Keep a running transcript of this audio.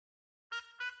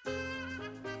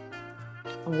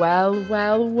Well,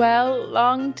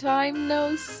 long time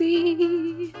no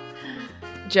see.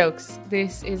 Jokes.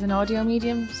 This is an audio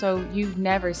medium, so you've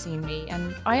never seen me,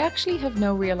 and I actually have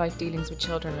no real life dealings with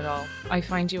children at all. I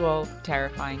find you all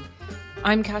terrifying.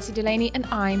 I'm Cassie Delaney, and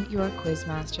I'm your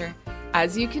quizmaster.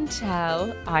 As you can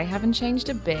tell, I haven't changed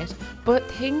a bit, but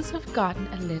things have gotten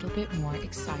a little bit more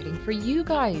exciting for you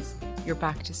guys. You're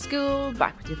back to school,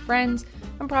 back with your friends,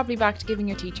 and probably back to giving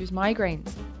your teachers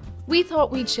migraines. We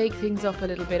thought we'd shake things up a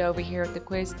little bit over here at the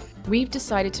quiz. We've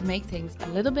decided to make things a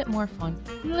little bit more fun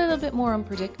and a little bit more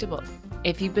unpredictable.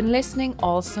 If you've been listening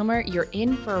all summer, you're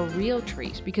in for a real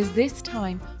treat because this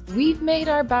time we've made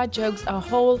our bad jokes a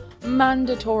whole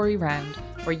mandatory round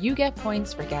where you get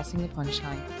points for guessing the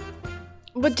punchline.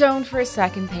 But don't for a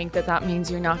second think that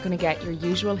means you're not going to get your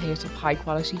usual hit of high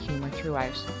quality humour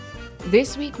throughout.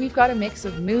 This week we've got a mix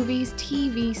of movies,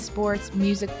 TV, sports,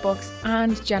 music, books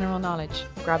and general knowledge.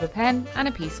 Grab a pen and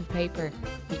a piece of paper.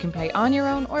 You can play on your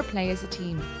own or play as a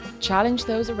team. Challenge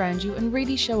those around you and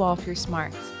really show off your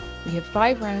smarts. We have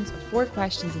 5 rounds of 4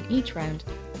 questions in each round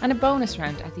and a bonus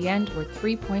round at the end worth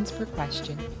 3 points per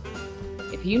question.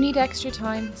 If you need extra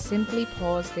time, simply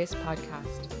pause this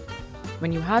podcast.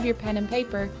 When you have your pen and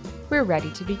paper, we're ready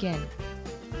to begin.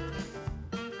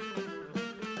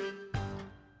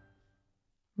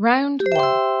 Round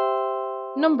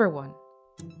 1. Number 1.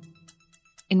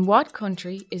 In what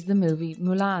country is the movie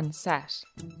Mulan set?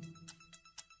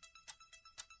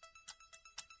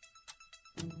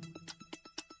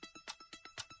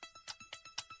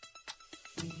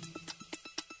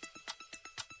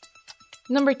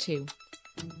 Number 2.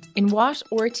 In what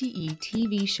RTE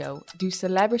TV show do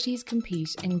celebrities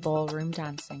compete in ballroom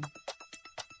dancing?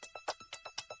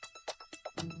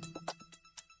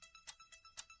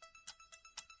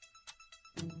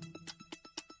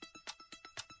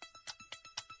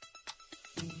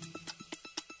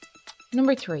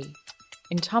 Number 3.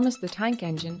 In Thomas the Tank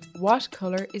Engine, what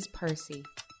colour is Percy?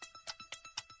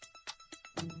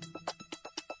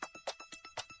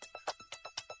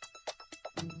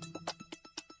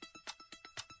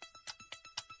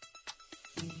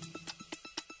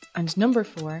 And number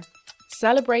 4.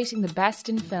 Celebrating the best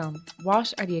in film,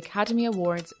 what are the Academy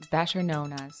Awards better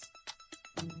known as?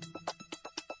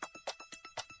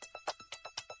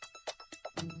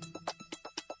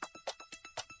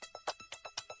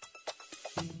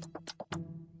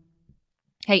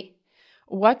 Hey,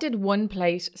 what did one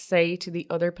plate say to the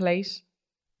other plate?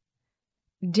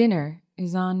 Dinner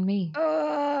is on me.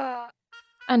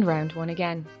 And round 1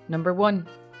 again. Number 1.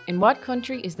 In what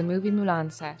country is the movie Mulan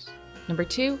set? Number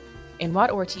 2. In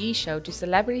what RTE show do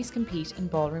celebrities compete in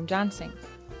ballroom dancing?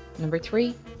 Number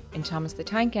 3. In Thomas the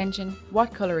Tank Engine,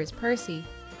 what colour is Percy?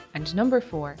 And number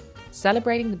 4.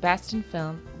 Celebrating the best in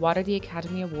film, what are the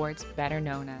Academy Awards better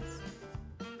known as?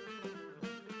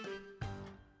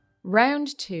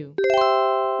 Round 2.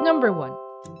 Number 1.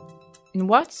 In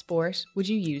what sport would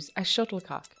you use a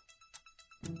shuttlecock?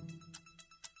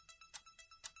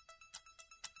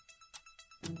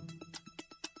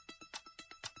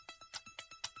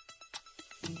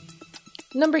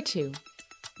 Number 2.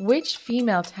 Which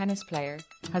female tennis player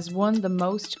has won the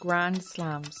most Grand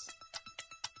Slams?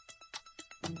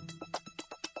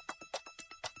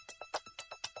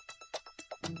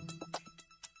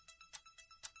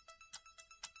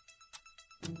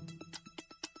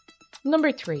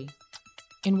 Number 3.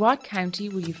 In what county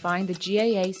will you find the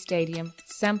GAA Stadium,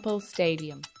 Semple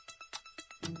Stadium?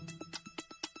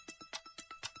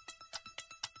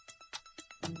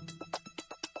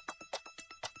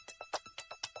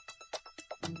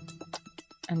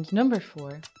 And number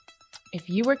 4. If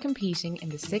you were competing in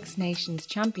the Six Nations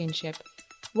Championship,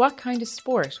 what kind of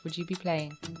sport would you be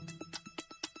playing?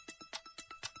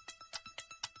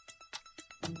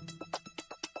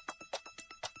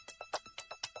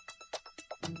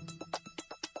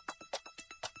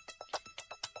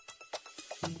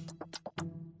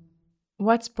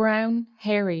 What's brown,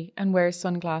 hairy, and wears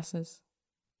sunglasses?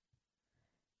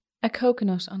 A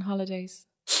coconut on holidays.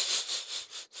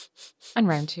 And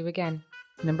round 2 again.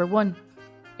 Number 1.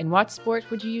 In what sport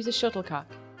would you use a shuttlecock?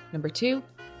 Number 2.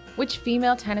 Which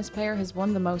female tennis player has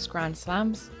won the most Grand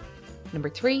Slams? Number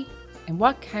 3. In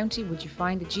what county would you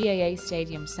find the GAA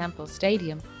Stadium, Semple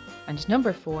Stadium? And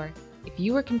number 4. If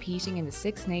you were competing in the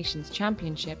Six Nations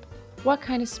Championship, what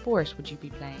kind of sport would you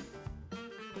be playing?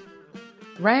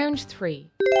 Round 3.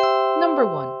 Number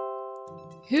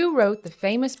 1. Who wrote the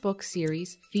famous book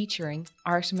series featuring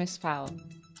Artemis Fowl?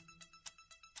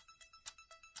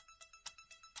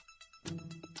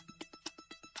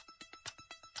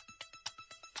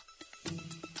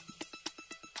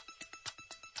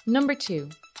 Number 2.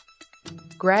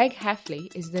 Greg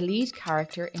Heffley is the lead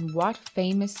character in what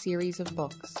famous series of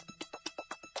books?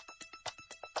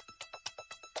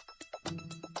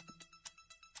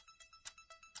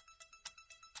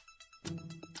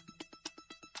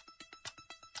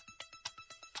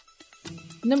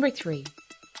 Number 3.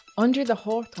 Under the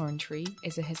Hawthorn Tree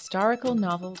is a historical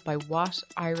novel by what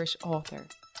Irish author?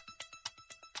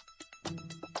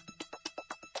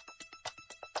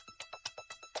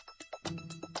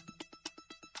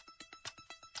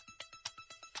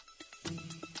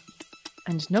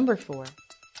 And number 4.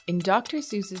 In Dr.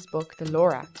 Seuss's book The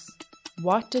Lorax,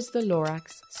 what does the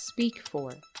Lorax speak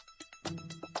for?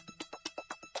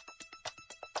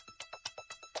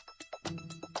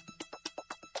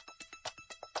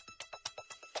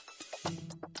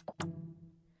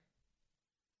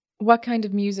 What kind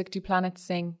of music do planets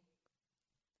sing?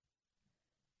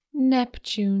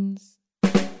 Neptunes.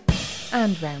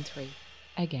 And round 3,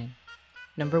 again.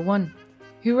 Number 1.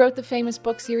 Who wrote the famous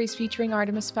book series featuring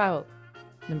Artemis Fowl?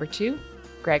 Number 2.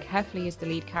 Greg Heffley is the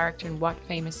lead character in what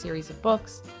famous series of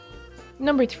books?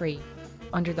 Number 3.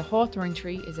 Under the Hawthorn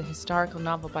Tree is a historical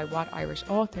novel by what Irish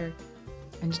author?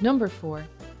 And number 4.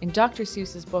 In Dr.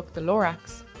 Seuss's book The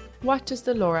Lorax, what does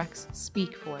the Lorax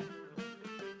speak for?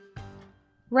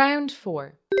 Round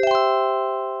 4.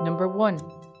 Number 1.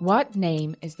 What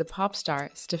name is the pop star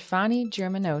Stefani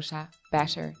Germanotta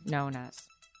better known as?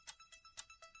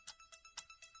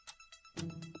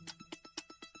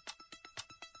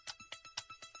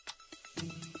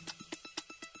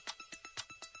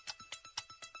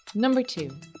 Number 2.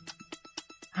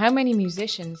 How many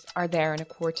musicians are there in a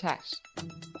quartet?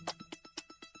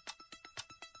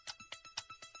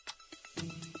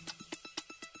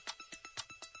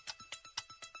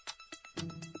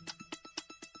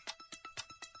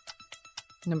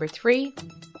 Number 3.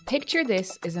 Picture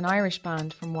This is an Irish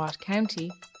band from what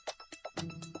county?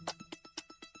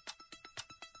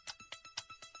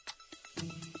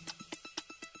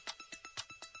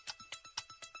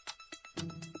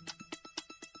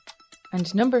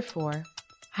 And number 4.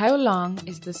 How long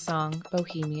is the song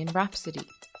Bohemian Rhapsody?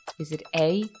 Is it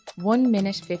A, 1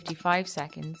 minute 55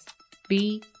 seconds,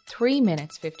 B, 3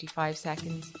 minutes 55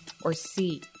 seconds, or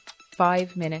C,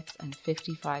 5 minutes and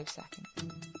 55 seconds?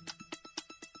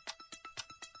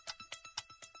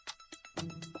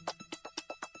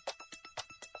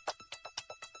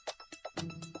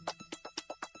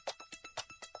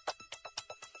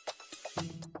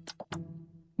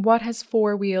 What has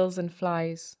 4 wheels and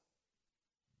flies?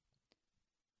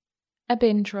 A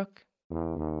bin truck.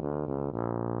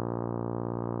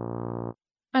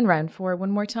 And round 4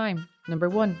 one more time. Number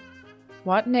 1.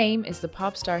 What name is the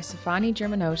pop star Stefani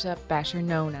Germanotta better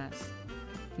known as?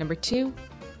 Number 2.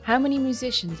 How many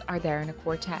musicians are there in a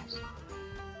quartet?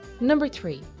 Number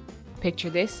 3. Picture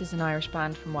This is an Irish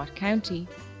band from what county?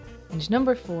 And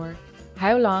number 4.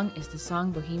 How long is the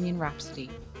song Bohemian Rhapsody?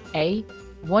 A,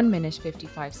 1 minute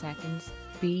 55 seconds,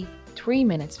 B, 3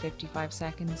 minutes 55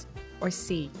 seconds, or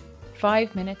C,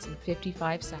 5 minutes and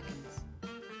 55 seconds.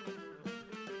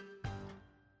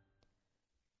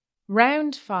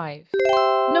 Round 5.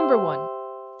 Number 1.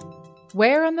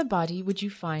 Where on the body would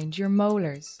you find your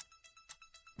molars?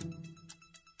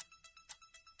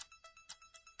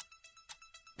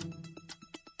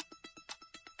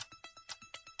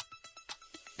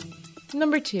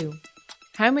 Number 2.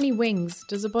 How many wings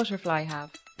does a butterfly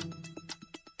have?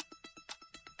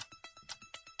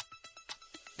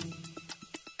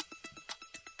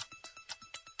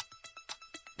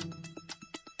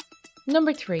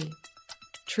 Number 3.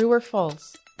 True or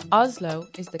false? Oslo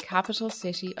is the capital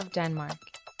city of Denmark.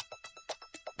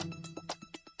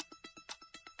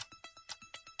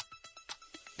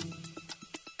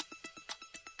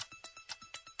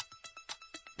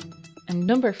 And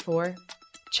number 4.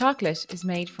 Chocolate is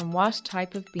made from what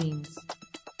type of beans?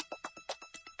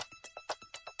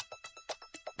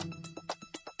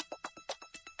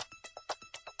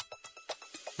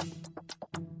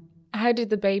 How did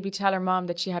the baby tell her mom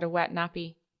that she had a wet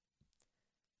nappy?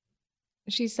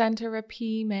 She sent her a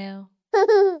pea mail.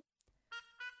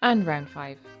 And round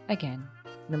 5, again.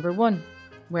 Number 1.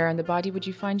 Where on the body would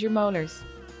you find your molars?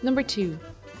 Number 2.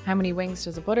 How many wings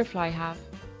does a butterfly have?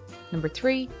 Number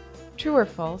 3. True or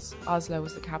false? Oslo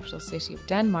is the capital city of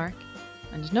Denmark.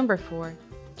 And number 4.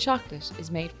 Chocolate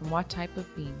is made from what type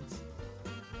of beans?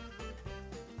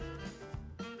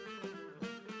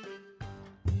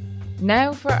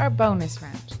 Now for our bonus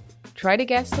round. Try to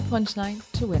guess the punchline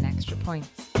to win extra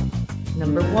points.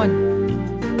 Number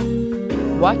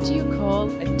 1. What do you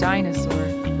call a dinosaur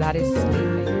that is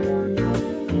sleeping?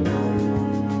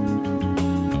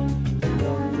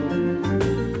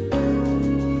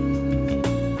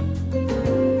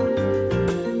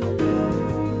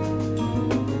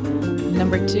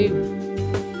 Number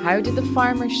 2. How did the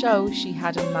farmer show she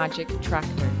had a magic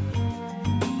tractor?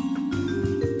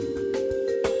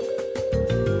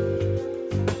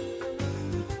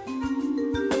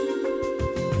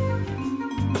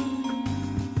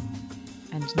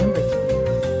 And number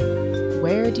 3.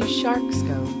 Where do sharks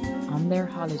go on their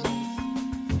holidays?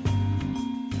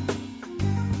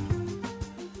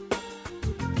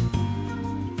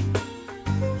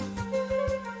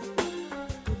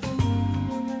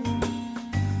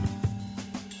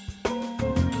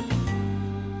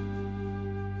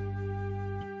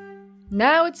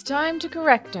 Now it's time to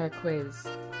correct our quiz.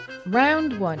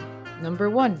 Round 1. Number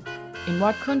 1. In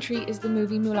what country is the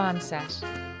movie Mulan set?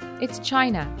 It's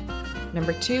China.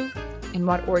 Number 2. In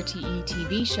what RTE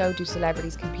TV show do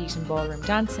celebrities compete in ballroom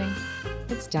dancing?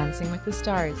 It's Dancing with the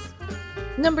Stars.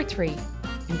 Number 3.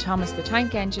 In Thomas the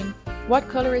Tank Engine, what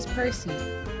colour is Percy?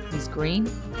 He's green.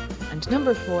 And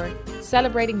number 4.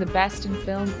 Celebrating the best in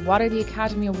film, what are the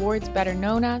Academy Awards better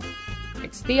known as?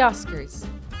 It's the Oscars.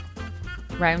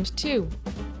 Round 2.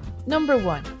 Number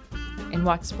 1. In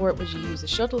what sport would you use a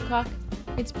shuttlecock?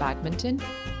 It's badminton.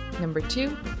 Number 2.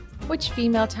 Which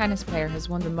female tennis player has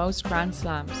won the most Grand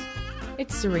Slams?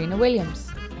 It's Serena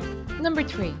Williams. Number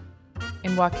 3.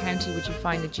 In what county would you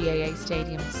find the GAA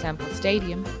Stadium, Semple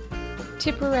Stadium?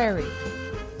 Tipperary.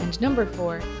 And number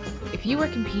 4. If you were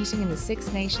competing in the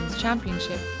Six Nations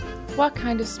Championship, what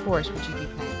kind of sport would you be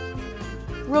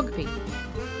playing? Rugby.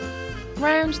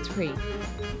 Round 3.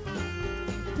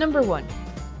 Number 1.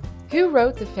 Who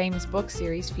wrote the famous book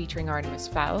series featuring Artemis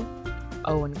Fowl?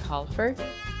 Owen Colfer.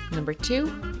 Number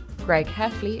 2. Greg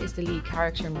Heffley is the lead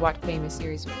character in what famous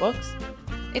series of books?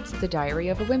 It's The Diary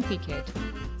of a Wimpy Kid.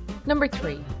 Number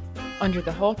 3. Under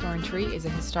the Hawthorn Tree is a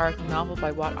historical novel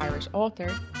by what Irish author?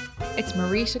 It's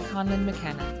Marita Conlon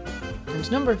McKenna.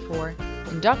 And number 4.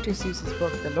 In Dr. Seuss's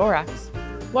book The Lorax,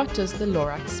 what does the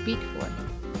Lorax speak for?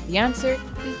 The answer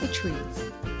is the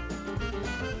trees.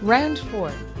 Round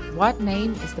 4. What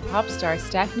name is the pop star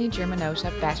Stephanie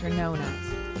Germanotta better known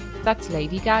as? That's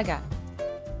Lady Gaga.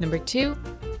 Number 2.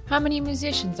 How many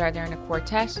musicians are there in a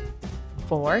quartet?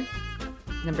 4.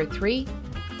 Number 3.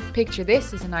 Picture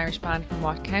this as an Irish band from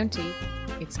what county?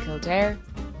 It's Kildare.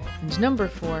 And number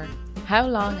 4. How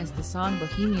long is the song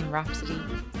Bohemian Rhapsody?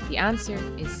 The answer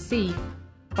is C.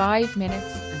 5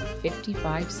 minutes and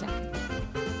 55 seconds.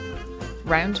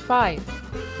 Round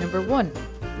 5. Number 1.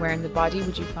 Where in the body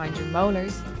would you find your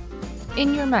molars?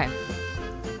 In your mouth.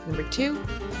 Number 2.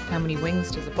 How many wings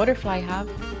does a butterfly have?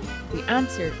 The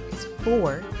answer is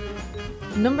 4.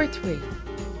 Number 3.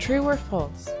 True or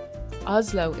false?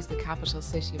 Oslo is the capital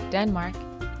city of Denmark.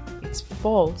 It's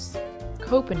false.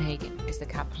 Copenhagen is the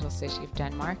capital city of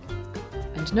Denmark.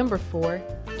 And number 4.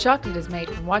 Chocolate is made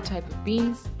from what type of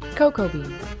beans? Cocoa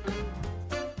beans.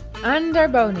 And our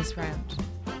bonus round.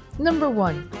 Number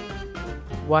 1.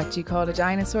 What do you call a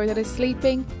dinosaur that is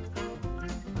sleeping?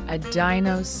 A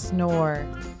dino snore.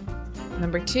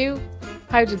 Number 2.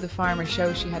 How did the farmer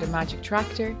show she had a magic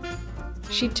tractor?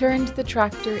 She turned the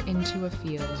tractor into a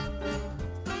field.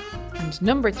 And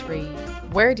number 3.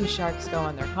 Where do sharks go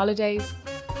on their holidays?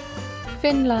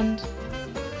 Finland.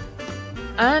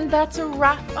 And that's a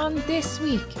wrap on this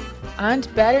week.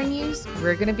 And better news,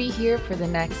 we're going to be here for the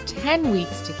next 10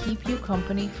 weeks to keep you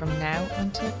company from now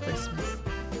until Christmas.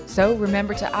 So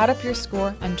remember to add up your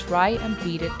score and try and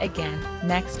beat it again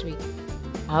next week.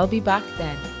 I'll be back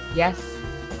then. Yes,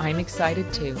 I'm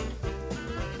excited too.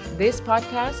 This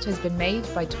podcast has been made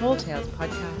by Tall Tales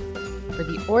Podcast for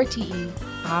the RTE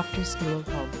After School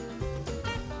Hub.